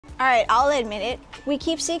Alright, I'll admit it. We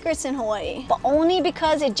keep secrets in Hawaii, but only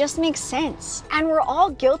because it just makes sense. And we're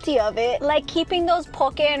all guilty of it, like keeping those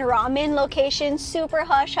poke and ramen locations super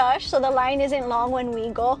hush-hush so the line isn't long when we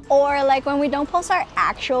go. Or like when we don't post our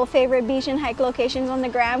actual favorite beach and hike locations on the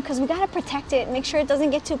gram because we gotta protect it, make sure it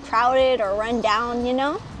doesn't get too crowded or run down, you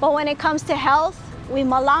know? But when it comes to health, we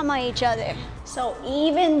malama each other. So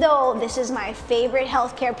even though this is my favorite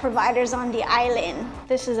healthcare providers on the island,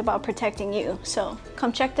 this is about protecting you. So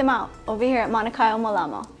come check them out over here at Manakai o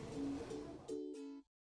Malama.